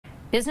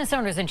Business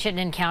owners in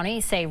Chittenden County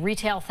say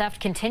retail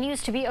theft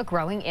continues to be a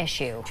growing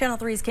issue. Channel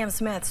 3's Cam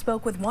Smith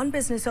spoke with one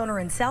business owner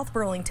in South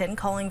Burlington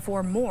calling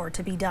for more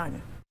to be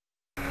done.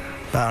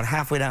 About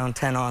halfway down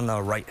 10 on the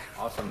right.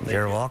 Awesome.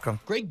 You're welcome.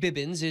 Greg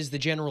Bibbins is the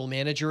general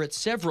manager at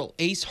several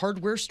Ace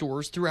hardware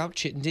stores throughout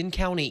Chittenden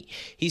County.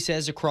 He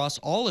says across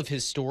all of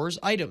his stores,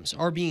 items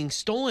are being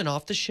stolen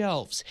off the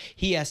shelves.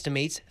 He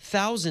estimates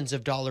thousands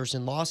of dollars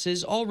in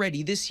losses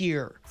already this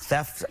year.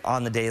 Theft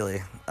on the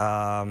daily,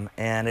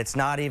 and it's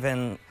not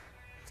even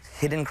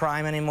hidden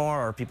crime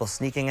anymore or people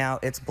sneaking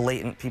out. It's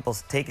blatant people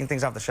taking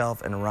things off the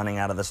shelf and running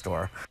out of the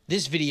store.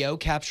 This video,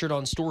 captured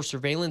on store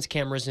surveillance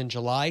cameras in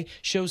July,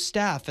 shows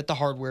staff at the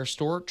hardware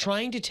store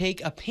trying to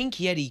take a Pink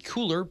Yeti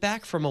cooler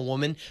back from a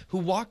woman who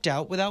walked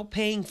out without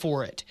paying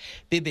for it.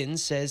 Bibbins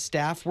says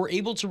staff were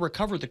able to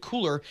recover the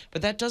cooler,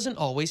 but that doesn't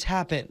always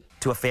happen.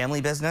 To a family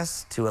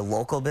business, to a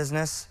local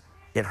business,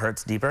 it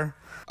hurts deeper.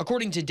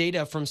 According to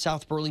data from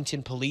South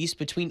Burlington Police,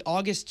 between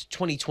August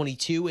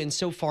 2022 and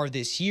so far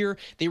this year,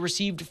 they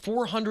received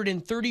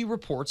 430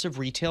 reports of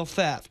retail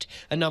theft,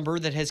 a number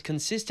that has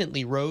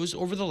consistently rose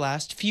over the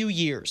last few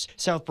years.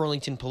 South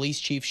Burlington Police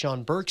Chief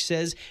Sean Burke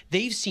says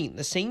they've seen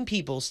the same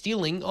people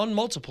stealing on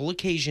multiple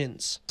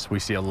occasions. We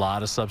see a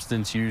lot of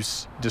substance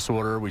use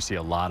disorder. We see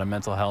a lot of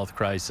mental health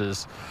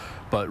crisis.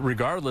 But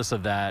regardless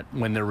of that,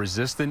 when they're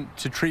resistant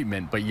to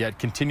treatment but yet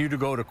continue to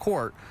go to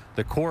court,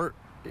 the court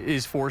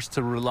is forced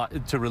to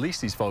release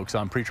these folks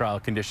on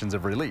pretrial conditions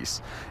of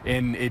release.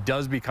 And it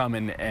does become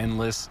an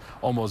endless,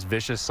 almost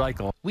vicious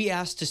cycle. We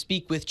asked to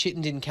speak with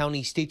Chittenden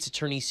County State's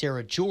Attorney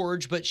Sarah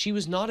George, but she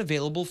was not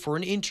available for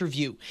an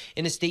interview.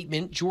 In a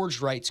statement,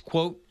 George writes,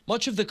 quote,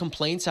 "Much of the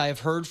complaints I have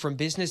heard from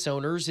business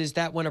owners is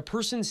that when a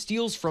person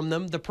steals from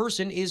them, the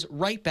person is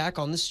right back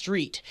on the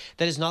street.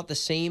 That is not the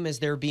same as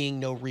there being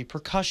no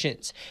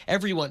repercussions.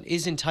 Everyone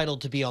is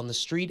entitled to be on the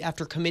street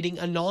after committing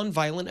a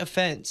non-violent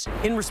offense."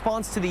 In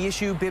response to the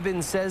issue,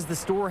 Bibbins says the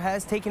store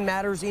has taken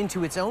matters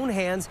into its own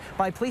hands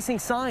by placing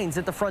signs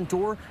at the front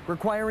door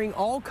requiring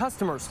all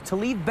customers to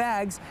leave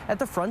bags at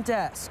the front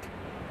desk.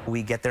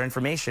 We get their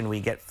information, we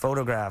get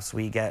photographs,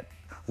 we get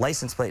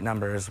license plate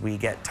numbers, we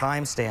get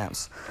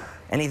timestamps.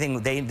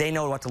 Anything, they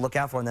know what to look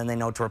out for, and then they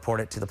know to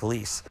report it to the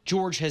police.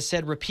 George has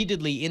said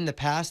repeatedly in the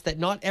past that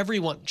not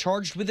everyone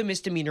charged with a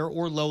misdemeanor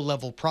or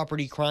low-level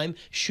property crime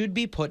should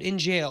be put in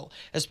jail,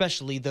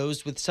 especially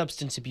those with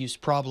substance abuse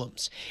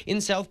problems. In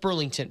South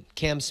Burlington,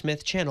 Cam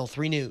Smith, Channel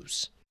 3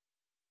 News.